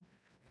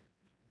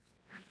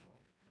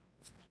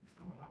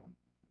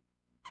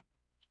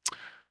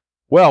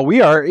Well,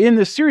 we are in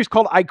this series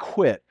called I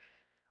Quit.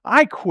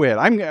 I Quit.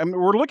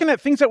 We're looking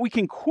at things that we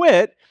can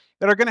quit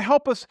that are going to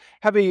help us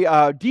have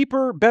a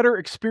deeper, better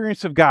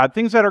experience of God.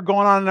 Things that are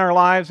going on in our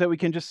lives that we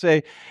can just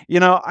say,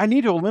 I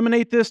need to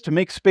eliminate this to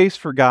make space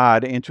for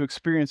God and to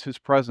experience His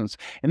presence.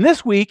 And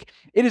this week,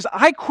 it is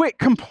I Quit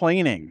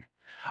Complaining.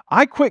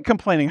 I quit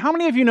complaining. How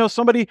many of you know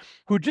somebody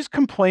who just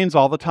complains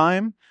all the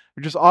time?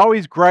 They're just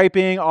always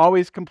griping,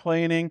 always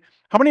complaining.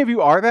 How many of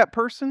you are that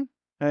person?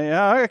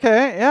 Yeah,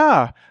 okay,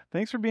 yeah.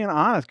 Thanks for being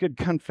honest. Good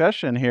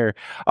confession here.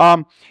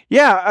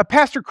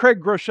 Pastor Craig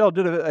Groeschel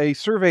did a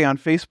survey on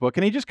Facebook,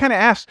 and he just kind of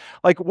asked,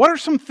 what are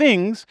some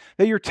things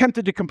that you're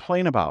tempted to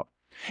complain about?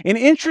 And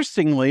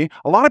interestingly,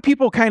 a lot of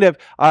people kind of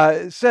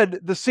said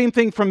the same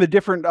thing from the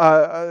different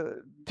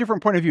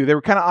point of view. They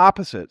were kind of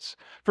opposites.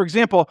 For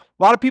example,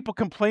 a lot of people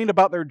complained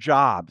about their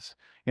jobs.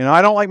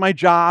 I don't like my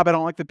job. I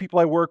don't like the people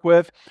I work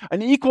with.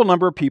 An equal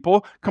number of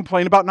people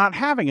complain about not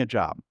having a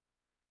job.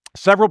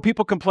 Several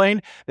people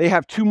complain they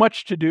have too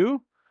much to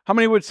do. How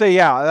many would say,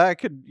 yeah,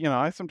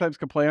 I sometimes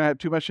complain I have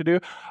too much to do.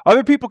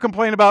 Other people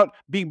complain about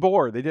being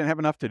bored. They didn't have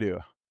enough to do.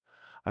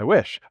 I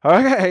wish.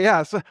 Okay,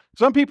 yeah. So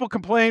some people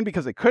complain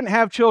because they couldn't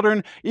have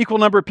children. Equal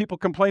number of people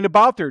complain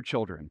about their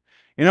children.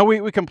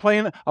 We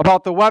complain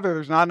about the weather.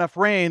 There's not enough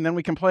rain. Then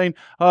we complain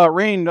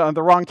rain at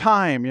the wrong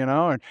time,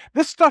 And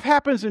this stuff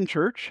happens in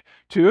church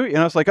too.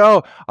 It's like,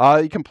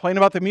 you complain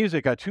about the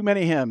music, too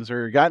many hymns,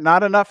 or got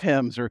not enough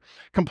hymns, or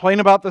complain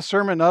about the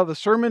sermon. The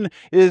sermon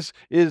is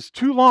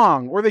too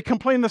long, or they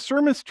complain the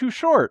sermon's too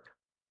short.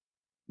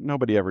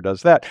 Nobody ever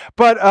does that.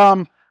 But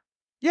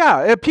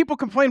people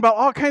complain about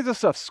all kinds of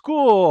stuff: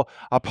 school,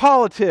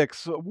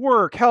 politics,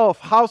 work, health,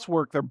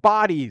 housework, their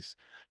bodies,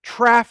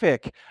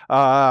 traffic,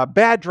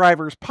 bad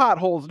drivers,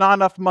 potholes, not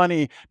enough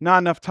money, not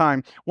enough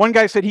time. One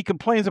guy said he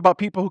complains about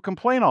people who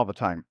complain all the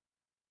time.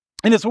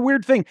 And it's a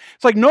weird thing.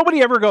 It's like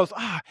nobody ever goes,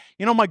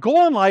 my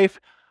goal in life,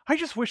 I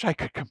just wish I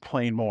could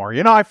complain more.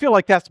 I feel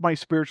like that's my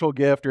spiritual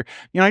gift, or,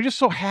 I'm just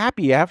so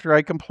happy after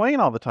I complain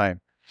all the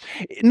time.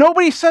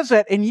 Nobody says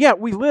that, and yet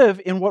we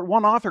live in what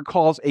one author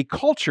calls a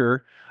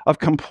culture of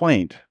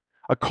complaint.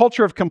 A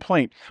culture of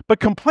complaint. But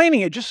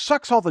complaining, it just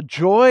sucks all the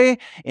joy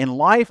in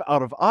life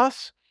out of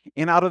us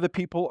and out of the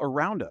people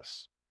around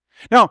us.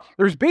 Now,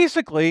 there's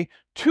basically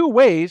two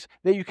ways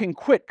that you can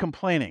quit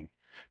complaining.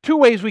 Two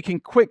ways we can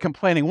quit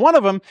complaining. One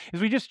of them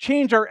is we just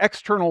change our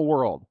external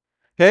world.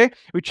 Okay?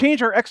 We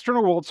change our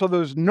external world so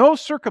there's no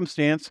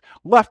circumstance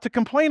left to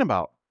complain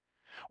about.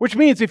 Which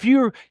means if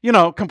you're,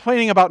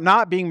 complaining about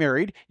not being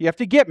married, you have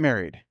to get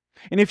married.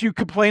 And if you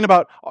complain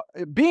about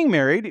being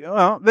married,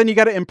 then you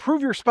got to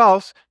improve your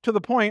spouse to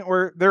the point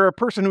where they're a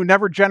person who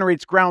never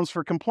generates grounds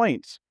for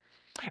complaints.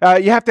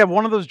 You have to have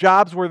one of those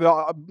jobs where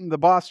the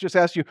boss just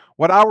asks you,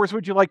 what hours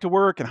would you like to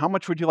work and how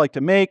much would you like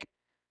to make?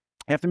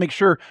 You have to make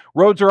sure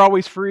roads are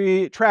always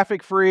free,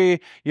 traffic free,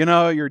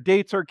 your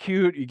dates are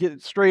cute, you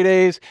get straight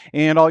A's,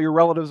 and all your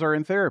relatives are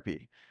in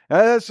therapy.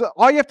 That's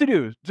all you have to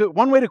do.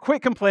 One way to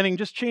quit complaining,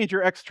 just change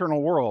your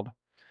external world.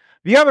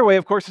 The other way,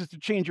 of course, is to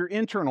change your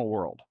internal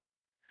world.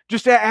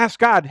 Just to ask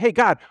God, hey,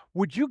 God,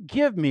 would you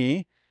give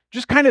me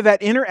just kind of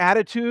that inner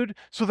attitude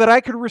so that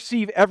I could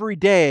receive every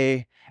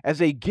day as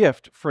a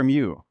gift from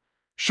you?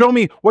 Show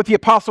me what the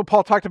Apostle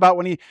Paul talked about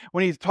when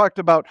he talked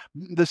about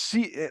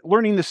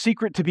learning the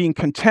secret to being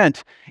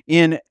content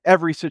in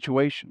every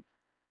situation.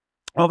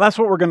 Well, that's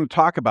what we're going to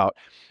talk about.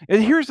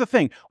 And here's the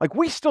thing,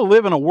 we still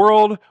live in a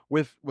world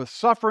with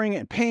suffering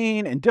and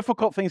pain and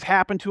difficult things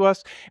happen to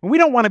us. And we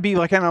don't want to be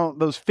those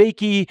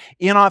fakey,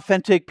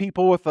 inauthentic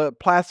people with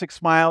plastic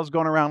smiles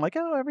going around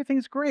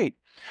everything's great.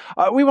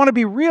 We want to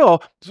be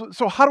real.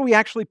 So how do we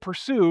actually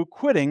pursue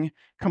quitting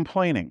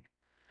complaining?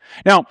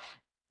 Now,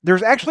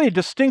 there's actually a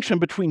distinction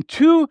between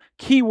two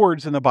key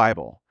words in the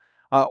Bible.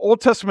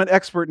 Old Testament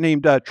expert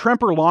named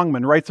Tremper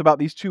Longman writes about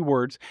these two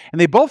words, and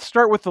they both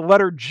start with the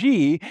letter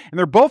G, and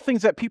they're both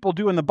things that people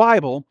do in the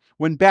Bible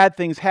when bad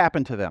things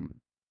happen to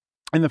them.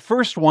 And the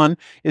first one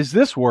is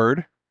this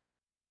word,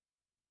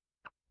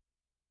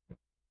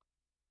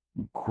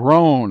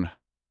 groan,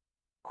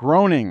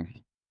 groaning.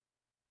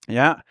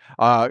 Yeah,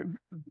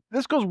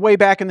 this goes way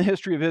back in the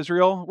history of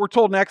Israel. We're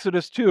told in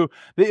Exodus 2,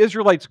 the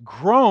Israelites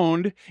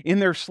groaned in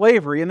their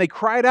slavery, and they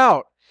cried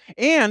out.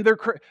 And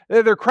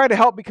their cry to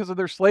help because of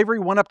their slavery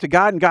went up to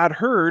God, and God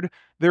heard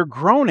their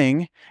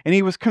groaning, and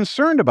He was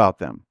concerned about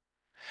them.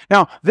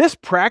 Now, this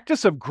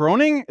practice of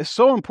groaning is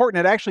so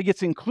important, it actually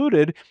gets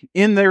included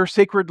in their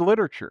sacred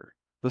literature,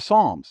 the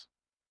Psalms.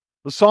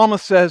 The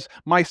psalmist says,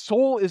 "My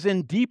soul is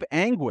in deep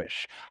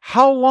anguish.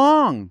 How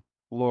long,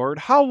 Lord?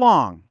 How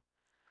long?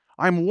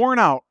 I'm worn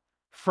out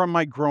from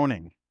my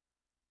groaning."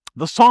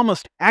 The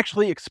psalmist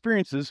actually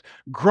experiences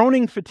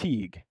groaning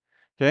fatigue.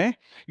 Okay?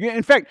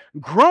 In fact,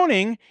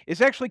 groaning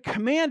is actually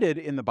commanded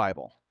in the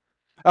Bible.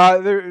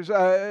 There's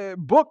a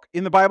book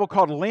in the Bible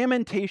called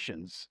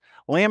Lamentations.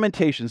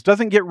 Lamentations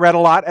doesn't get read a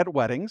lot at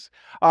weddings,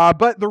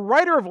 but the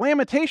writer of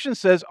Lamentations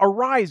says,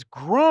 "Arise,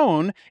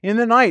 groan in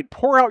the night,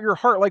 pour out your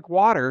heart like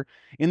water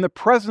in the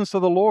presence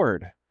of the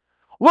Lord.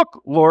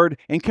 Look, Lord,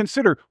 and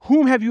consider,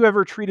 whom have you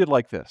ever treated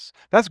like this?"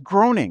 That's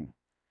groaning.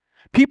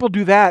 People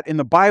do that in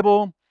the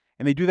Bible,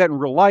 and they do that in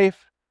real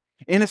life,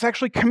 and it's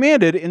actually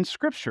commanded in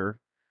Scripture.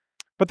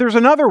 But there's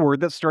another word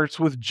that starts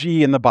with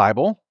G in the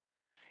Bible,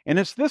 and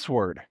it's this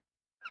word: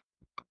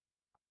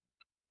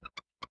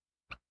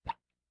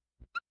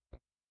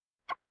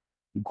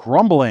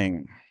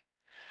 grumbling.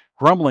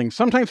 Grumbling.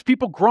 Sometimes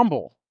people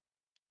grumble.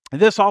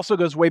 This also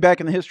goes way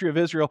back in the history of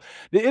Israel.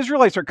 The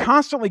Israelites are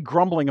constantly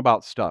grumbling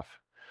about stuff.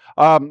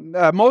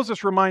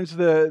 Moses reminds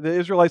the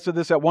Israelites of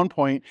this at one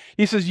point.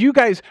 He says, "You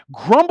guys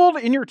grumbled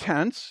in your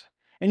tents,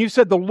 and you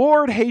said, 'The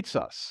Lord hates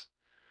us.'"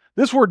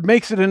 This word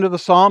makes it into the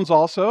Psalms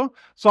also.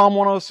 Psalm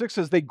 106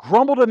 says, "They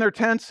grumbled in their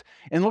tents,"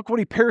 and look what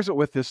he pairs it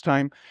with this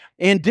time,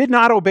 "and did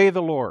not obey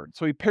the Lord."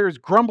 So he pairs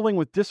grumbling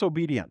with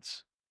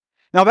disobedience.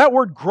 Now, that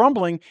word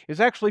grumbling is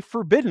actually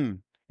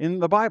forbidden in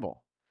the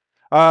Bible.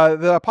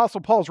 The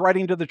Apostle Paul is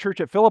writing to the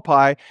church at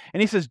Philippi,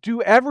 and he says,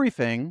 "Do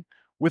everything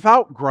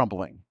without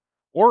grumbling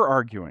or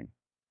arguing."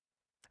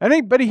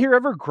 Anybody here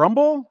ever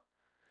grumble?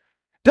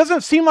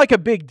 Doesn't seem like a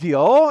big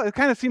deal. It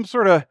kind of seems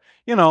sort of,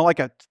 like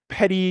a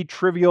petty,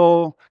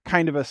 trivial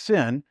kind of a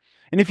sin.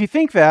 And if you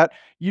think that,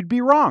 you'd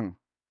be wrong.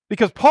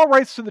 Because Paul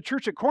writes to the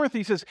church at Corinth,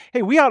 he says,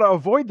 hey, we ought to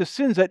avoid the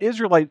sins that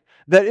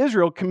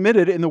Israel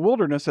committed in the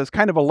wilderness as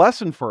kind of a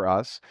lesson for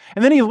us.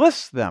 And then he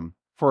lists them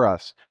for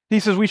us. He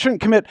says we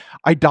shouldn't commit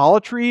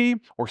idolatry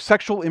or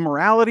sexual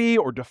immorality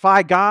or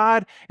defy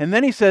God. And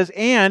then he says,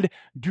 and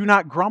do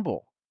not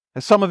grumble,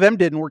 as some of them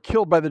did and were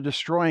killed by the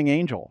destroying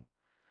angel.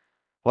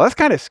 Well, that's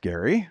kind of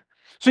scary.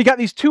 So you got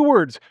these two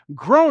words,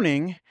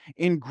 groaning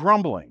and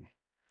grumbling.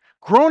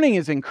 Groaning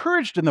is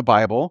encouraged in the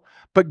Bible,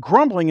 but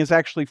grumbling is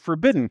actually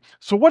forbidden.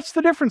 So what's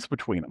the difference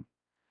between them?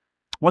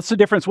 What's the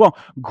difference? Well,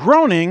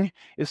 groaning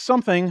is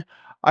something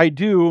I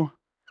do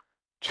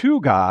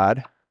to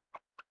God.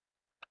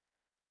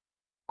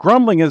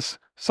 Grumbling is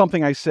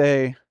something I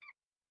say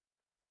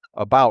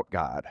about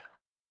God.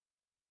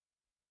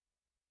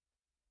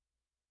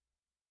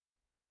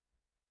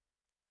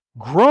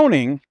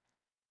 Groaning,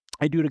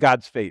 I do to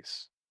God's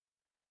face.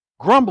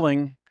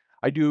 Grumbling,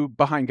 I do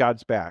behind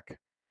God's back.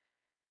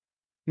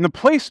 And the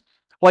place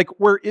like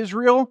where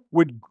Israel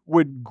would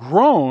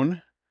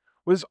groan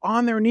was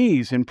on their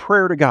knees in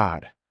prayer to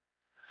God.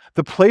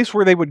 The place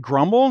where they would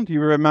grumble, do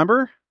you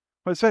remember?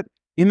 What it said?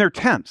 In their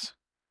tents.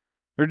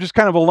 They're just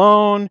kind of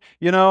alone,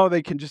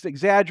 they can just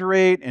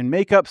exaggerate and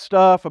make up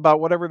stuff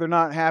about whatever they're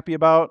not happy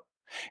about.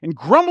 And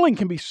grumbling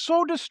can be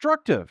so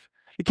destructive.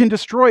 It can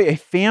destroy a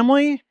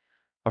family,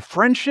 a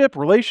friendship,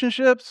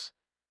 relationships.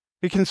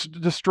 It can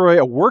destroy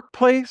a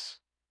workplace.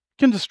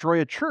 It can destroy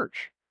a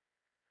church.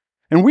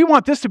 And we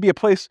want this to be a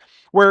place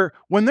where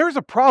when there's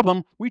a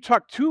problem, we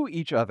talk to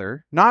each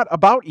other, not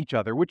about each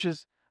other, which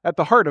is at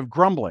the heart of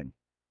grumbling.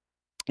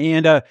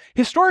 And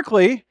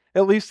historically,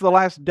 at least the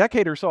last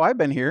decade or so I've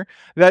been here,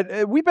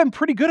 that we've been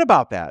pretty good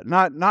about that,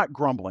 not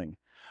grumbling.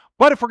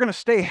 But if we're going to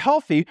stay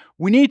healthy,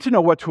 we need to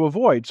know what to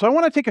avoid. So I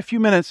want to take a few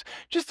minutes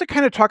just to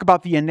kind of talk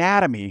about the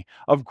anatomy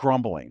of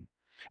grumbling.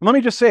 And let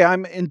me just say,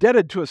 I'm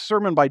indebted to a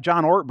sermon by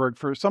John Ortberg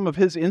for some of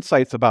his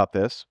insights about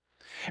this.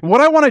 And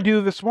what I want to do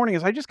this morning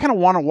is I just kind of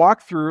want to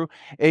walk through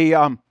a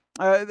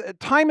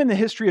time in the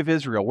history of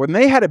Israel when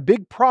they had a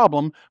big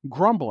problem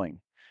grumbling.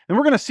 And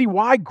we're going to see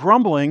why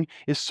grumbling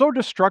is so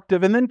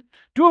destructive and then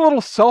do a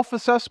little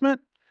self-assessment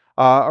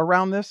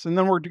around this. And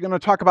then we're going to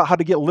talk about how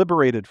to get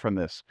liberated from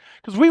this.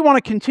 Because we want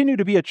to continue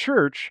to be a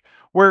church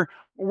where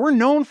we're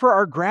known for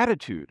our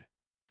gratitude,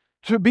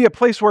 to be a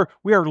place where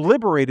we are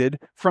liberated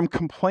from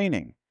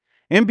complaining,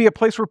 and be a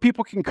place where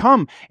people can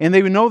come and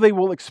they know they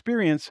will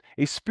experience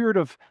a spirit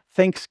of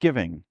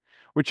thanksgiving,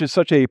 which is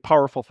such a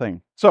powerful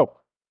thing. So,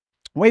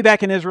 way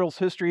back in Israel's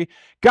history,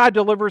 God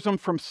delivers them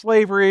from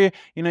slavery.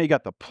 You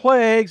got the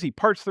plagues. He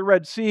parts the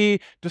Red Sea,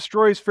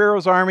 destroys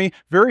Pharaoh's army.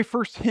 Very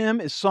first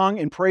hymn is sung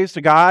in praise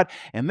to God.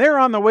 And they're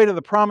on the way to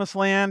the promised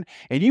land.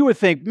 And you would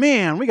think,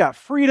 man, we got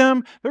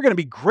freedom. They're going to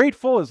be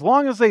grateful as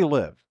long as they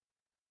live.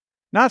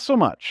 Not so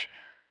much.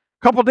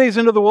 A couple days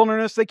into the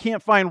wilderness, they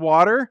can't find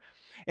water.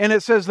 And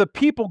it says the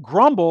people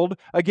grumbled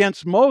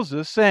against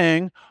Moses,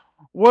 saying,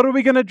 what are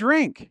we going to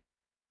drink?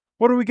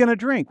 What are we going to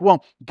drink?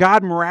 Well,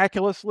 God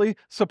miraculously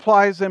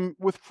supplies them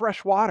with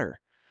fresh water.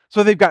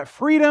 So they've got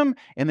freedom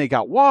and they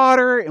got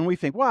water, and we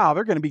think, wow,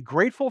 they're going to be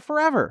grateful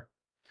forever.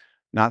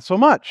 Not so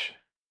much.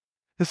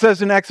 It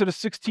says in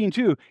Exodus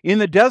 16:2, in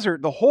the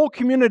desert, the whole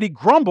community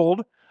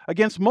grumbled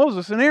against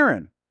Moses and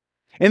Aaron.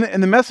 And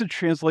the Message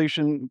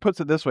translation puts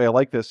it this way. I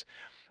like this.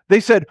 They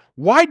said,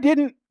 why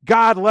didn't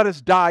God let us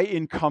die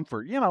in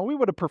comfort? We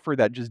would have preferred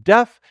that, just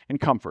death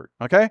and comfort,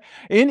 okay?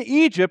 In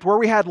Egypt, where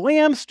we had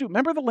lamb stew.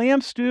 Remember the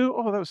lamb stew?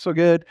 Oh, that was so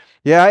good.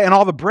 Yeah, and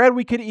all the bread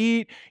we could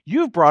eat.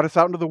 You've brought us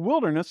out into the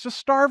wilderness to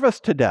starve us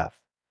to death.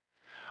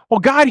 Well,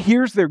 God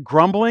hears their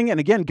grumbling, and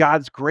again,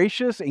 God's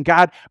gracious, and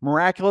God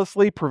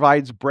miraculously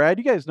provides bread.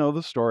 You guys know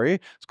the story.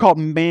 It's called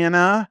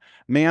manna.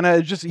 Manna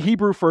is just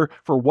Hebrew for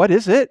what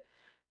is it?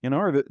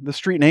 Or the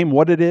street name,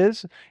 what it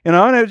is.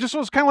 And it just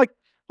was kind of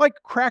like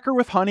cracker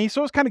with honey,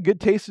 so it's kind of good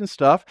tasting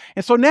stuff.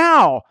 And so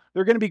now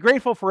they're going to be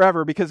grateful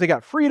forever because they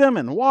got freedom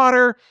and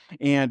water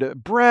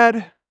and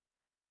bread.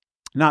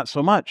 Not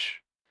so much.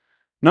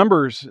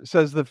 Numbers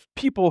says the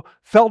people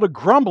fell to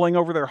grumbling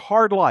over their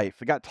hard life.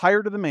 They got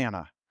tired of the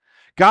manna.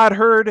 God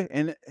heard,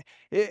 and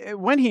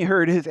when he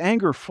heard, his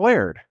anger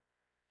flared.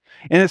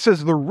 And it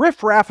says the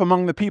riffraff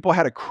among the people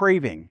had a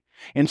craving.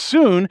 And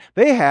soon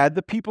they had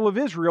the people of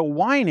Israel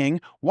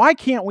whining, "Why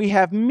can't we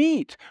have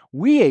meat?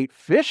 We ate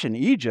fish in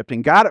Egypt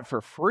and got it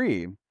for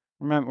free."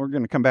 We're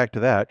going to come back to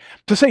that.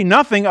 To say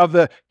nothing of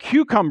the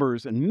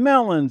cucumbers and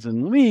melons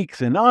and leeks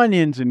and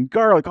onions and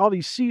garlic, all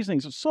these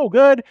seasonings. It's so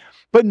good,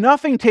 but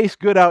nothing tastes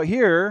good out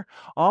here.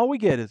 All we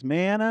get is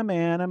manna,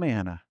 manna,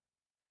 manna.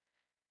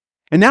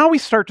 And now we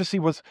start to see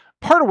what's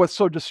part of what's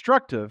so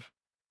destructive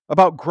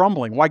about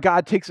grumbling, why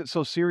God takes it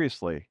so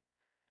seriously,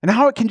 and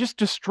how it can just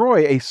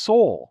destroy a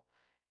soul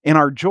in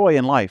our joy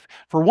in life.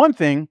 For one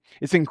thing,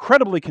 it's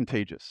incredibly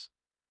contagious.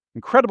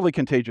 Incredibly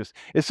contagious.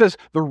 It says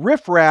the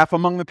riffraff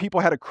among the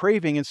people had a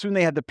craving, and soon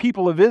they had the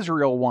people of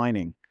Israel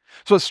whining.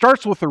 So it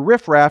starts with the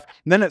riffraff,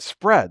 and then it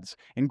spreads.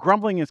 And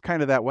grumbling is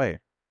kind of that way.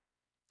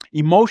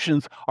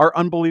 Emotions are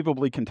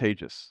unbelievably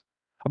contagious.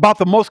 About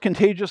the most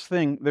contagious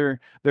thing there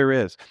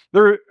is.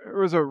 There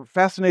was a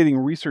fascinating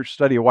research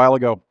study a while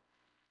ago.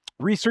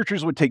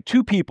 Researchers would take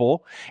two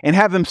people and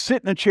have them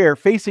sit in a chair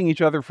facing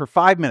each other for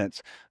 5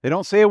 minutes. They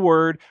don't say a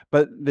word,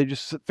 but they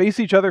just face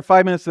each other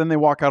 5 minutes, then they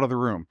walk out of the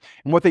room.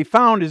 And what they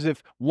found is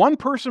if one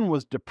person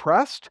was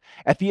depressed,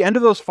 at the end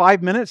of those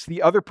 5 minutes,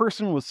 the other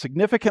person was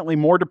significantly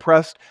more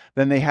depressed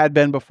than they had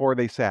been before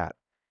they sat.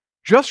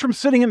 Just from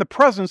sitting in the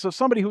presence of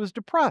somebody who was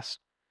depressed.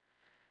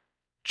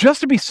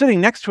 Just to be sitting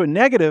next to a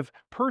negative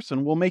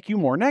person will make you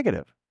more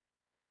negative.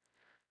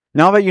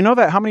 Now that you know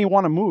that, how many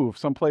want to move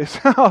someplace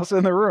else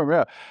in the room?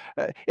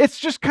 Yeah. It's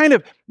just kind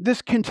of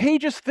this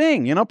contagious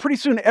thing. Pretty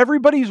soon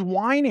everybody's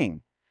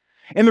whining.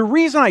 And the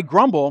reason I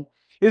grumble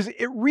is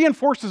it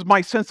reinforces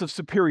my sense of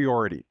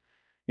superiority.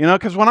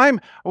 Because when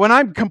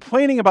I'm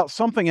complaining about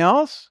something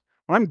else,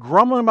 when I'm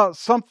grumbling about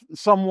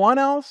someone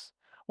else,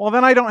 well,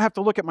 then I don't have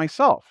to look at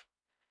myself.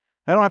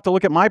 I don't have to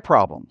look at my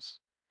problems.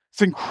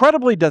 It's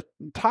incredibly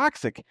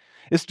toxic.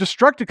 It's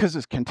destructive because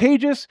it's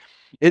contagious.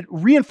 It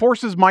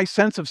reinforces my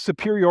sense of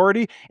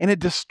superiority, and it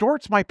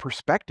distorts my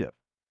perspective.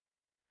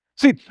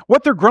 See,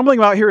 what they're grumbling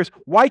about here is,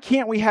 why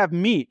can't we have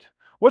meat?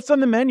 What's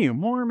on the menu?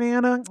 More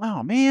manna?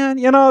 Oh, man.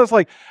 It's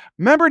like,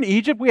 remember in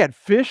Egypt, we had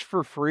fish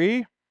for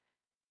free?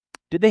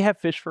 Did they have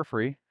fish for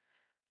free?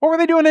 What were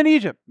they doing in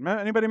Egypt?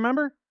 Anybody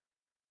remember?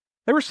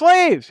 They were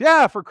slaves.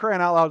 Yeah, for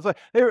crying out loud.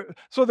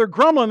 So they're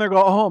grumbling. They're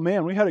going, oh,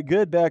 man, we had it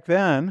good back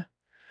then.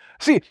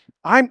 See,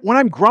 when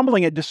I'm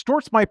grumbling, it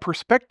distorts my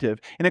perspective,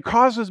 and it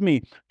causes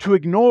me to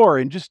ignore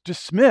and just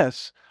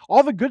dismiss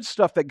all the good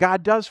stuff that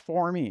God does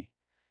for me.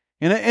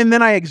 And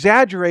then I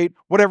exaggerate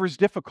whatever's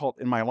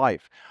difficult in my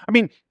life.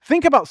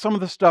 Think about some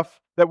of the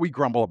stuff that we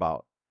grumble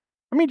about.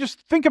 Just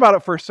think about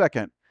it for a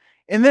second.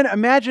 And then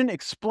imagine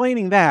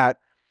explaining that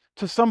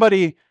to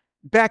somebody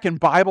back in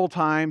Bible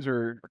times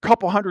or a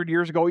couple hundred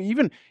years ago,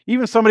 even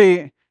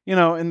somebody,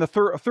 in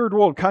the third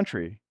world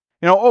country.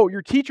 Oh,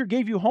 your teacher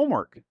gave you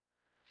homework.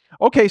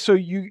 Okay, so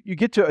you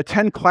get to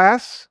attend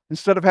class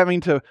instead of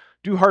having to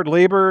do hard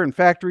labor in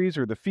factories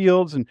or the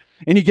fields, and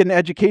you get an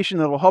education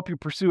that will help you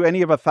pursue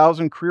any of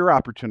 1,000 career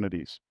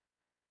opportunities.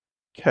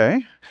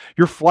 Okay,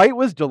 your flight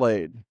was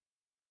delayed.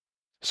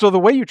 So the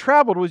way you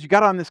traveled was you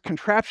got on this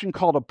contraption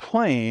called a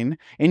plane,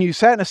 and you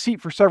sat in a seat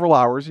for several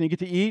hours, and you get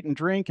to eat and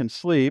drink and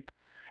sleep.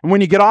 And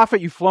when you get off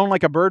it, you've flown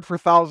like a bird for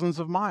thousands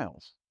of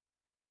miles.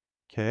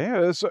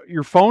 Okay, so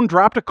your phone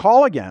dropped a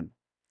call again.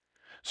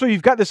 So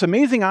you've got this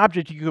amazing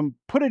object you can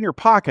put in your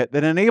pocket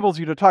that enables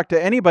you to talk to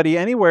anybody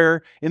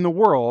anywhere in the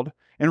world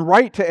and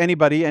write to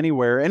anybody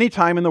anywhere,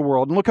 anytime in the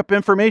world, and look up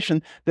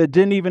information that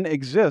didn't even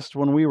exist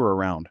when we were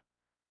around.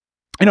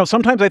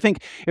 Sometimes I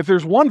think if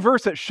there's one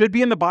verse that should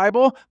be in the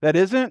Bible that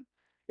isn't,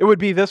 it would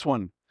be this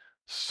one.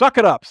 Suck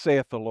it up,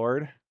 saith the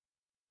Lord.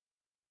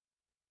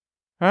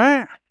 All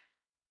right?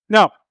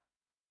 Now,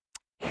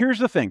 here's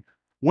the thing.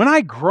 When I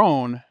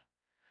groan,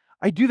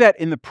 I do that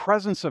in the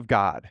presence of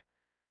God.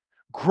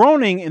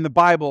 Groaning in the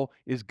Bible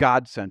is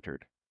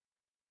God-centered.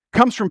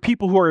 Comes from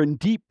people who are in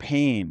deep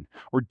pain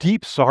or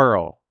deep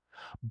sorrow,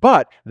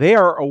 but they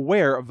are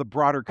aware of the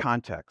broader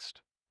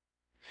context.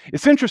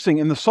 It's interesting,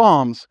 in the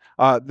Psalms,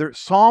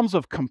 Psalms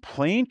of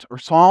complaint or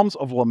Psalms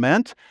of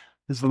lament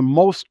is the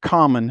most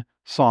common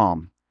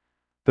psalm.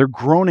 They're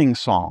groaning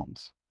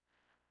psalms.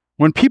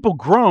 When people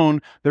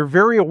groan, they're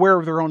very aware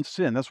of their own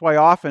sin. That's why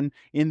often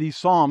in these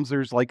psalms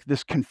there's like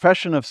this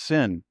confession of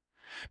sin.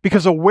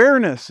 Because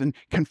awareness and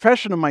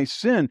confession of my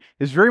sin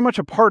is very much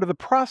a part of the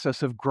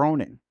process of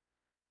groaning.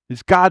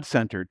 It's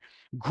God-centered.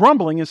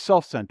 Grumbling is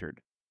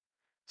self-centered.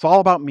 It's all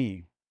about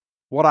me,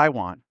 what I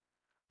want.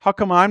 How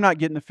come I'm not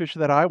getting the fish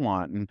that I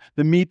want, and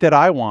the meat that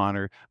I want,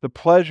 or the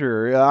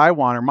pleasure I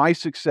want, or my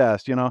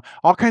success?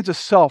 All kinds of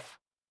self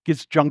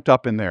gets junked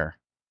up in there.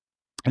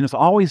 And it's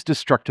always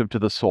destructive to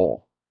the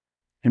soul.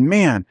 And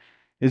man,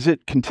 is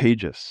it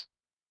contagious.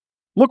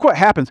 Look what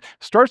happens.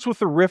 Starts with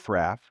the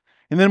riffraff,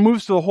 and then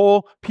moves to the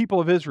whole people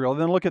of Israel.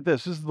 And then look at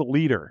this. This is the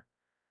leader.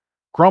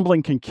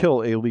 Grumbling can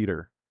kill a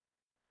leader.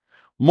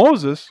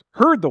 Moses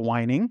heard the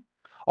whining.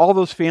 all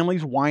those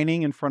families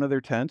whining in front of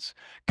their tents.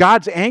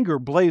 God's anger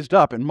blazed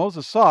up, and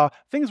Moses saw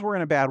things were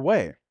in a bad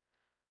way.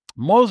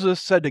 Moses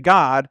said to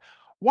God,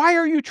 "Why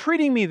are you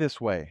treating me this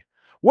way?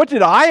 What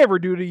did I ever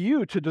do to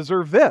you to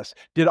deserve this?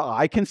 Did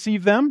I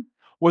conceive them?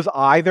 Was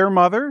I their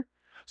mother?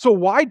 So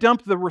why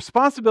dump the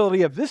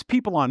responsibility of this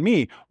people on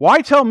me?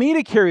 Why tell me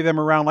to carry them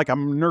around like a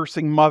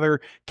nursing mother,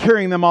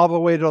 carrying them all the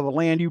way to the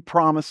land you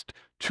promised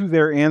to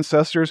their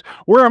ancestors?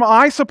 Where am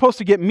I supposed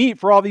to get meat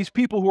for all these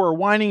people who are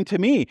whining to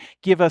me?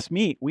 Give us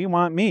meat. We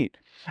want meat.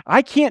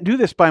 I can't do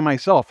this by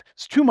myself.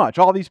 It's too much.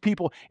 All these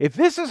people. If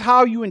this is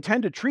how you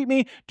intend to treat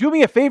me, do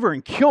me a favor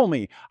and kill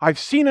me. I've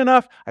seen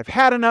enough. I've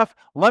had enough.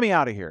 Let me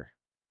out of here."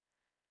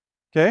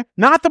 Okay?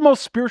 Not the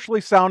most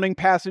spiritually sounding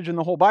passage in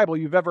the whole Bible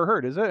you've ever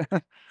heard, is it?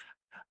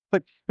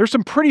 But there's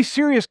some pretty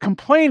serious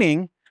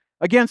complaining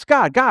against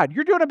God. God,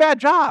 you're doing a bad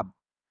job.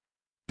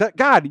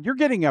 God, you're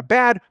getting a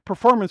bad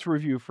performance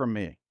review from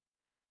me.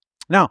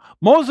 Now,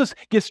 Moses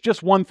gets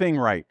just one thing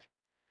right.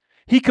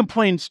 He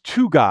complains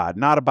to God,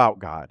 not about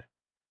God.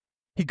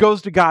 He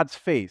goes to God's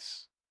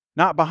face,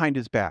 not behind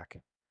his back.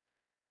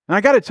 And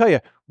I got to tell you,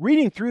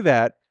 reading through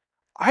that,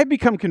 I've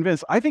become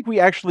convinced, I think we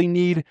actually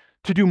need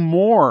to do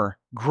more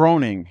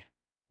groaning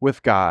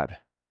with God.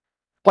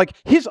 Like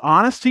his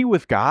honesty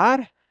with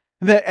God,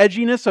 the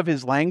edginess of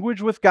his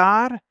language with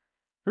God,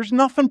 there's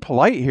nothing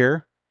polite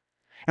here.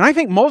 And I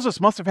think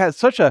Moses must have had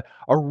such a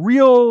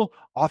real,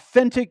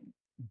 authentic,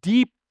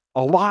 deep,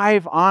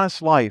 alive,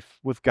 honest life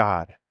with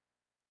God.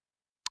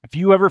 If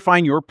you ever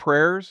find your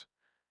prayers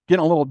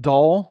getting a little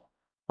dull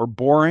or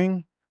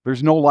boring,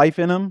 there's no life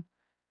in them,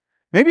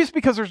 maybe it's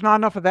because there's not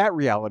enough of that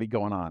reality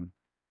going on.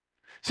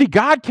 See,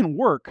 God can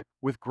work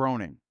with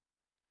groaning.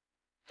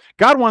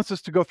 God wants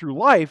us to go through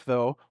life,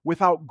 though,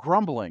 without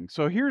grumbling.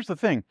 So here's the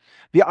thing.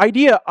 The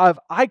idea of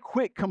I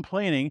quit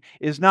complaining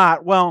is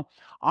not, well,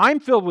 I'm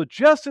filled with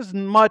just as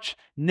much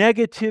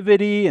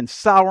negativity and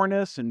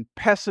sourness and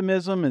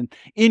pessimism and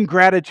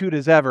ingratitude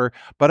as ever,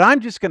 but I'm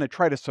just going to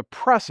try to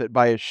suppress it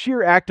by a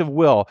sheer act of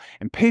will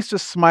and paste a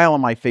smile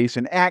on my face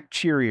and act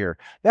cheerier.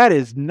 That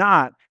is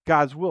not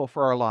God's will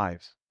for our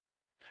lives.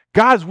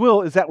 God's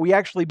will is that we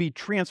actually be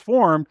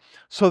transformed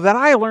so that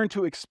I learn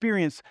to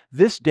experience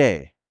this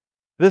day,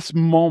 this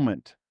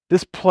moment,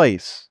 this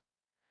place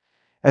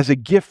as a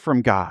gift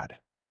from God,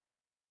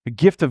 a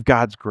gift of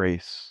God's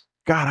grace.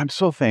 God, I'm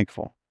so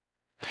thankful.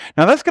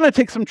 Now that's going to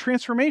take some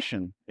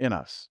transformation in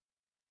us.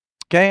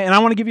 Okay, and I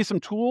want to give you some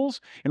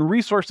tools and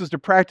resources to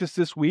practice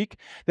this week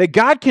that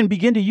God can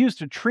begin to use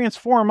to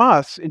transform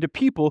us into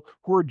people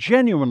who are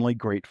genuinely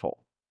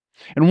grateful.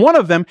 And one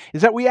of them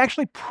is that we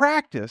actually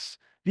practice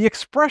the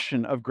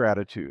expression of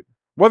gratitude,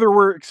 whether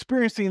we're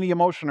experiencing the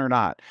emotion or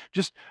not.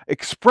 Just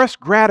express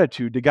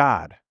gratitude to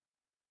God.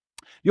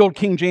 The old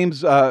King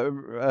James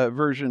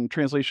version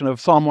translation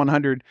of Psalm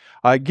 100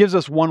 gives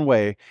us one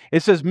way.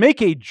 It says,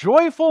 "Make a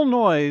joyful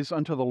noise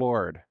unto the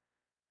Lord."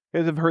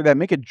 You guys have heard that?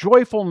 Make a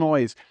joyful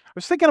noise. I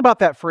was thinking about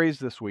that phrase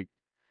this week.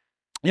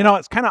 You know,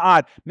 it's kind of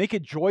odd. Make a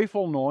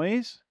joyful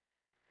noise.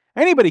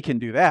 Anybody can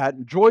do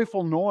that.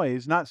 Joyful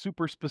noise, not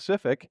super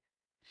specific.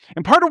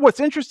 And part of what's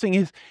interesting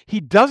is he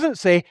doesn't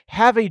say,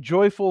 have a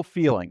joyful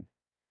feeling.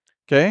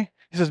 Okay?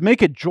 He says,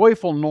 make a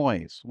joyful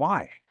noise.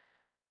 Why?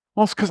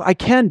 Well, it's because I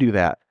can do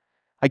that.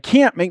 I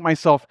can't make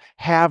myself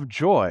have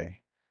joy.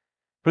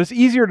 But it's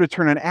easier to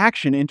turn an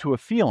action into a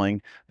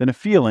feeling than a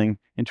feeling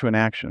into an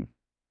action.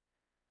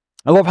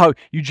 I love how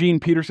Eugene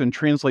Peterson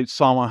translates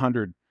Psalm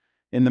 100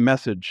 in the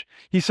Message.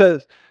 He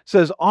says,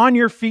 on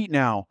your feet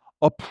now,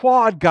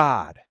 applaud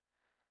God.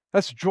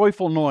 That's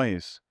joyful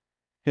noise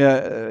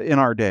in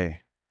our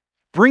day.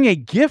 Bring a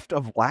gift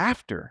of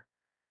laughter.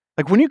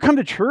 Like when you come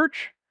to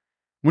church,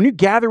 when you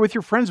gather with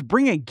your friends,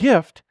 bring a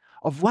gift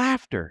of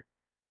laughter.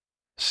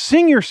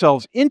 Sing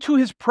yourselves into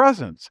his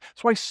presence.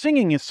 That's why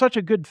singing is such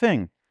a good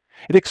thing.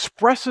 It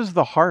expresses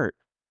the heart.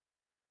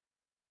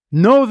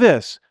 Know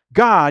this,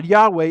 God,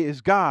 Yahweh,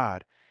 is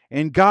God.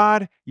 And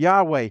God,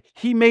 Yahweh,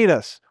 he made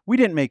us. We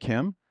didn't make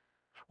him.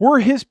 We're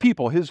his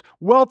people, his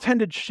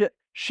well-tended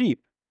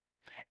sheep.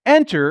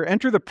 Enter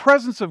the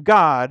presence of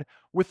God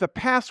with the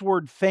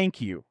password, thank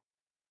you.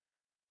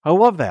 I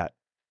love that.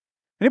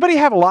 Anybody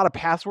have a lot of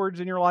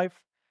passwords in your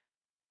life?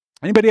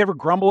 Anybody ever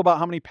grumble about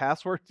how many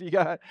passwords you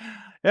got?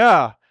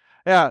 Yeah.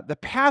 The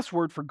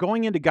password for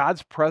going into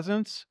God's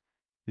presence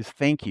is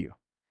thank you.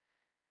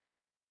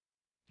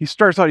 He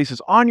starts out, he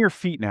says, on your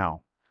feet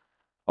now,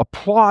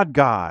 applaud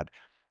God.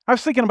 I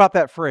was thinking about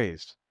that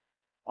phrase,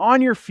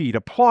 on your feet,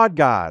 applaud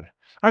God.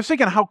 I was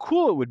thinking how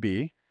cool it would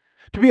be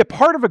to be a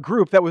part of a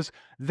group that was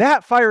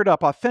that fired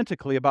up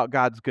authentically about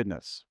God's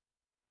goodness.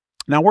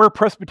 Now, we're a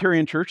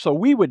Presbyterian church, so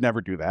we would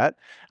never do that.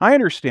 I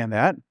understand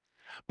that.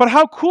 But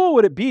how cool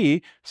would it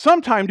be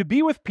sometime to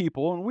be with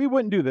people, and we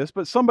wouldn't do this,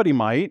 but somebody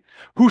might,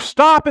 who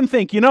stop and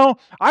think,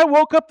 I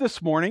woke up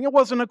this morning. It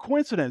wasn't a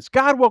coincidence.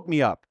 God woke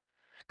me up.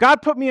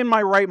 God put me in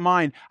my right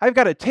mind. I've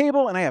got a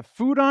table and I have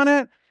food on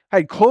it. I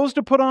had clothes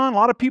to put on. A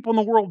lot of people in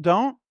the world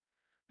don't.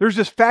 There's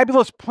this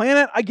fabulous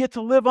planet I get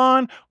to live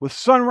on with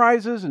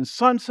sunrises and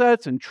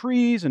sunsets and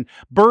trees and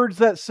birds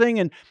that sing.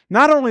 And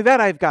not only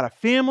that, I've got a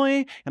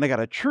family and I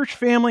got a church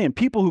family and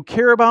people who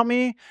care about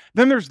me.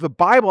 Then there's the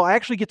Bible. I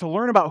actually get to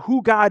learn about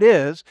who God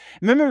is.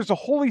 And then there's the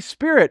Holy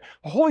Spirit.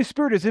 The Holy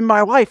Spirit is in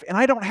my life and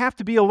I don't have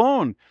to be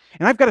alone.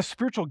 And I've got a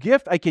spiritual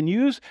gift I can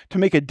use to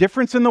make a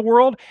difference in the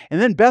world. And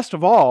then best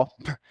of all,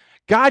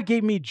 God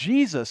gave me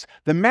Jesus,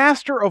 the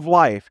master of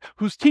life,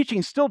 whose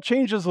teaching still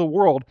changes the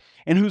world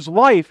and whose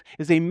life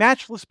is a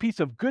matchless piece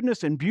of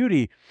goodness and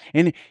beauty.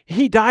 And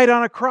he died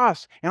on a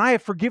cross, and I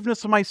have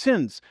forgiveness of my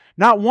sins.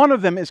 Not one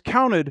of them is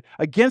counted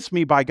against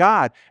me by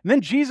God. And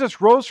then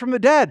Jesus rose from the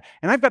dead,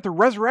 and I've got the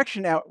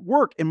resurrection at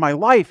work in my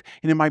life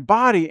and in my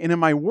body and in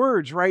my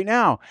words right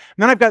now.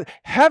 And then I've got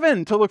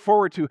heaven to look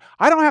forward to.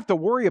 I don't have to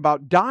worry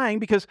about dying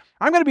because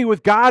I'm going to be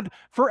with God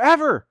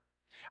forever.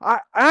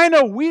 I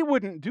know we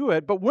wouldn't do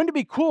it, but wouldn't it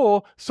be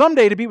cool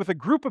someday to be with a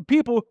group of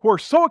people who are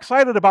so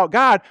excited about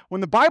God,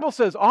 when the Bible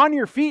says, on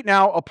your feet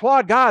now,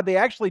 applaud God, they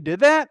actually did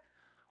that?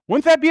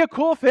 Wouldn't that be a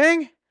cool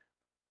thing?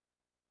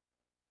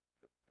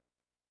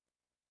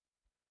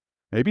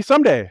 Maybe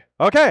someday.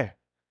 Okay.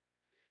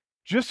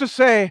 Just to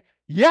say,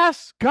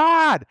 yes,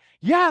 God,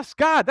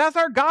 that's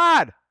our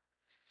God.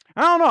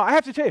 I don't know, I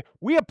have to tell you,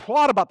 we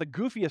applaud about the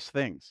goofiest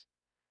things.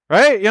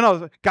 Right? You know,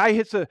 the guy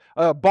hits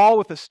a ball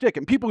with a stick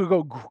and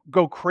people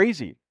go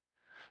crazy.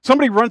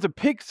 Somebody runs a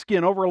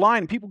pigskin over a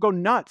line and people go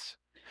nuts.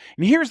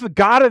 And here's the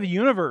God of the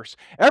universe.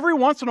 Every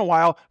once in a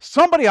while,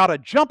 somebody ought to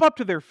jump up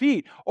to their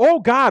feet.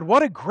 Oh God,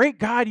 what a great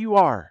God you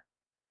are.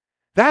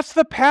 That's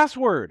the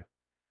password.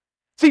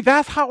 See,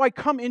 that's how I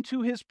come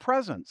into his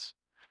presence.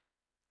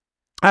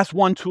 That's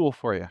one tool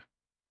for you.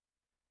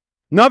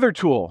 Another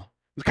tool,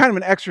 it's kind of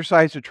an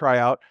exercise to try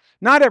out.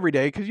 Not every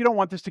day, because you don't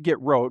want this to get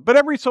rote, but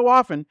every so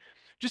often,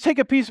 just take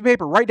a piece of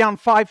paper, write down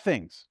 5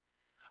 things.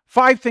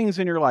 5 things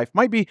in your life.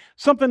 Might be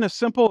something as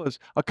simple as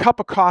a cup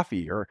of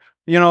coffee, or,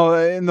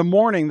 in the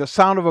morning, the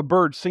sound of a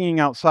bird singing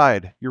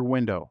outside your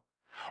window.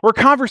 Or a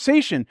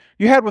conversation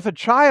you had with a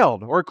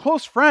child or a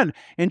close friend,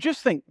 and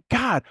just think,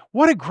 God,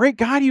 what a great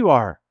God you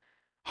are.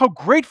 How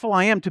grateful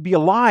I am to be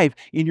alive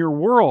in your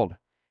world,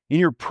 in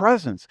your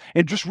presence,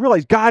 and just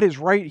realize God is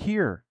right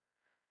here.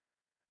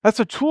 That's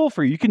a tool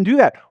for you. You can do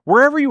that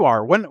wherever you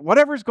are,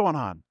 whatever's going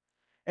on,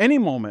 any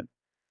moment,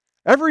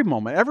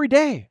 every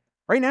day,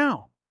 right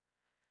now.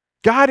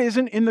 God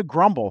isn't in the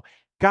grumble.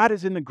 God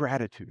is in the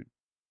gratitude.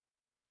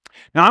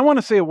 Now, I want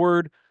to say a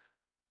word,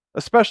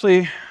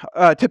 especially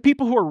to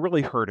people who are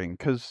really hurting,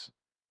 because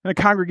in a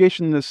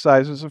congregation this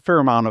size, there's a fair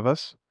amount of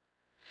us.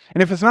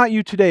 And if it's not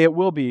you today, it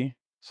will be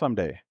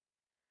someday.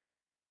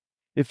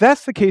 If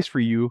that's the case for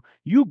you,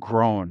 you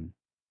groan.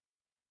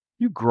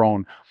 You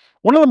groan.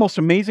 One of the most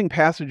amazing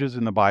passages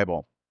in the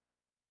Bible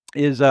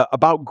is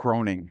about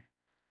groaning,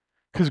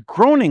 because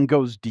groaning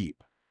goes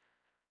deep,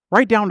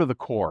 right down to the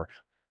core.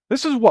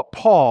 This is what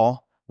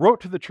Paul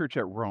wrote to the church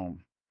at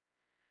Rome.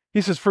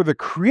 He says, for the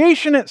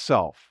creation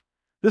itself,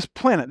 this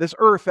planet, this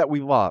earth that we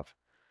love,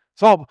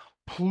 it's all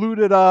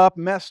polluted up,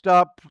 messed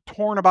up,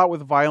 torn about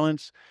with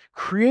violence.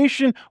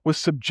 Creation was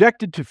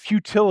subjected to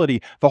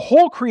futility. The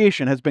whole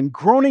creation has been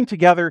groaning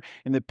together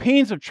in the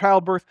pains of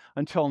childbirth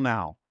until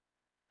now.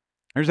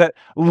 There's that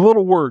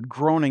little word,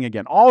 groaning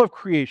again. All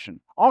creation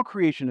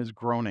is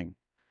groaning.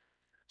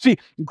 See,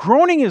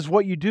 groaning is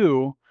what you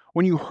do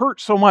when you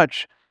hurt so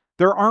much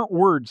there aren't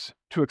words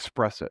to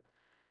express it.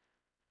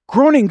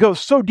 Groaning goes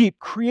so deep,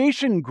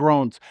 creation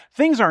groans.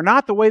 Things are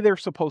not the way they're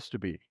supposed to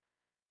be.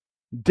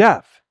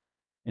 Death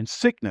and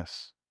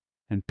sickness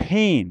and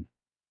pain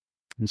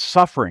and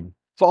suffering,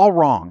 it's all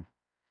wrong.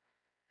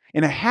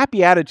 And a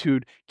happy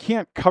attitude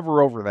can't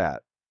cover over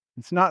that.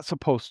 It's not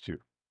supposed to.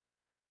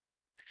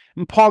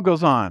 And Paul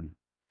goes on,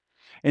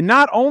 and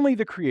not only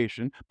the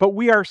creation, but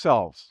we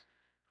ourselves,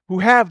 who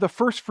have the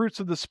first fruits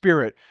of the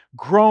Spirit,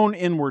 groan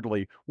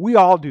inwardly. We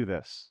all do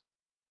this.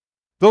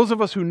 Those of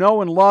us who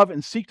know and love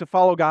and seek to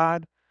follow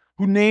God,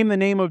 who name the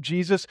name of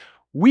Jesus,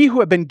 we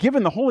who have been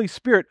given the Holy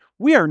Spirit,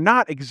 we are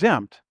not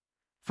exempt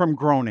from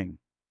groaning.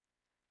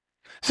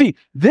 See,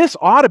 this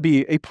ought to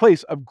be a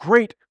place of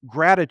great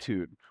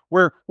gratitude,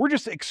 where we're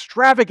just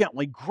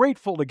extravagantly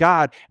grateful to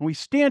God, and we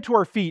stand to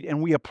our feet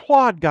and we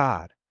applaud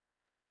God.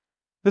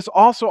 This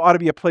also ought to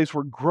be a place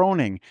where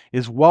groaning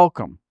is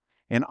welcome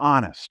and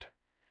honest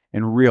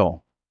and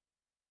real.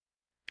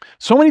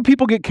 So many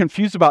people get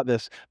confused about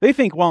this. They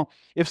think, well,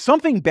 if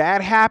something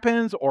bad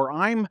happens or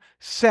I'm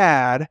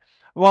sad,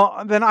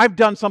 well, then I've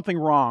done something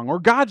wrong, or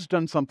God's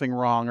done something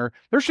wrong, or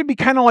there should be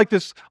kind of like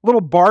this little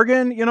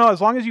bargain,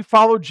 as long as you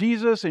follow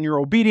Jesus and you're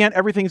obedient,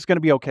 everything's going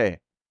to be okay.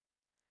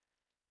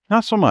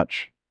 Not so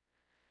much.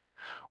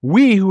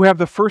 We who have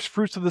the first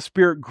fruits of the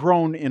Spirit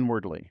groan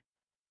inwardly.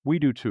 We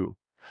do too.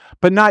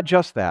 But not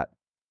just that.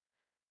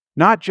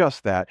 Not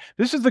just that.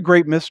 This is the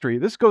great mystery.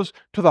 This goes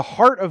to the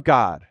heart of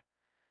God.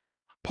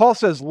 Paul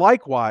says,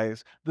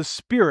 likewise, the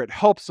Spirit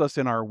helps us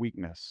in our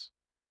weakness.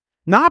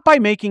 Not by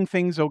making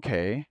things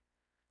okay,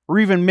 or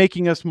even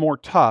making us more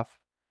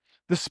tough.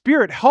 The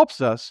Spirit helps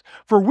us,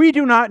 for we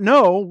do not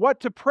know what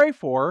to pray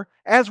for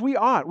as we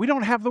ought. We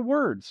don't have the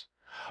words.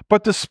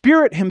 But the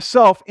Spirit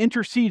Himself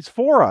intercedes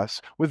for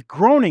us with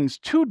groanings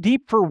too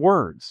deep for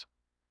words.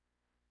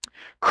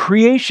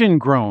 Creation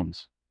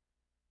groans.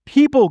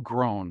 People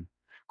groan.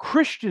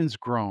 Christians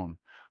groan.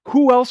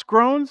 Who else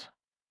groans?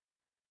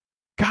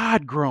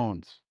 God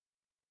groans.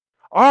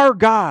 Our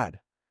God,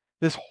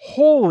 this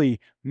holy,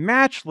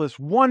 matchless,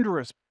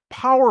 wondrous,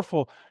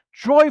 powerful,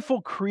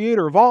 joyful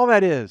creator of all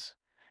that is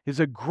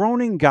a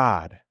groaning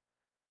God.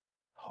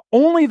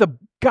 Only the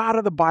God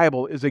of the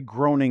Bible is a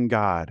groaning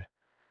God.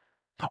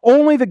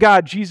 Only the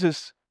God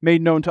Jesus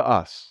made known to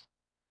us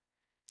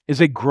is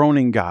a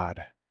groaning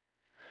God.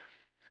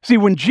 See,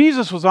 when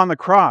Jesus was on the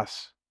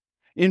cross,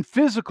 in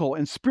physical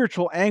and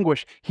spiritual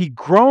anguish, He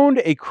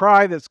groaned a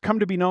cry that's come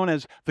to be known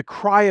as the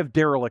cry of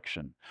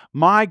dereliction.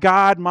 My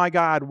God,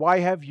 why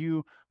have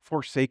you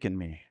forsaken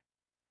me?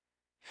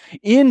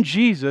 In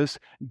Jesus,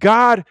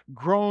 God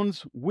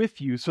groans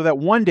with you so that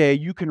one day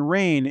you can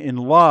reign in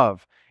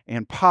love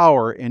and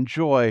power and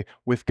joy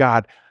with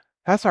God.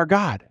 That's our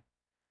God,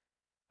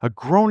 a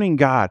groaning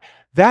God.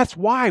 That's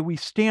why we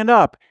stand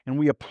up and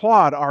we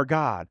applaud our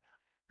God.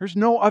 There's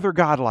no other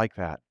God like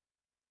that.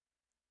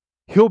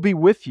 He'll be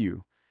with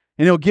you,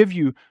 and He'll give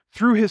you,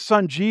 through His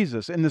Son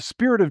Jesus and the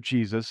Spirit of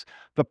Jesus,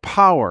 the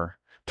power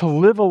to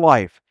live a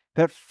life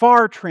that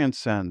far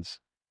transcends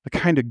the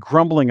kind of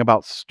grumbling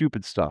about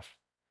stupid stuff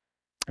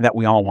that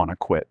we all want to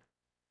quit.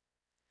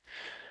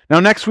 Now,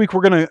 next week,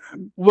 we're going to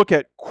look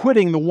at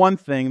quitting the one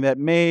thing that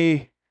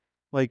may,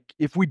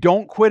 if we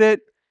don't quit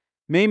it,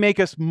 may make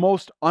us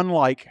most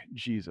unlike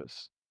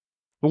Jesus.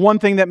 The one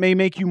thing that may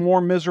make you more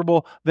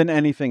miserable than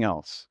anything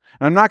else.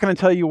 And I'm not going to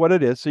tell you what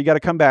it is, so you got to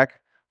come back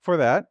for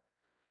that.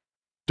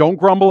 Don't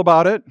grumble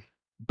about it,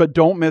 but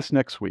don't miss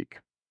next week.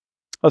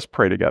 Let's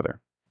pray together.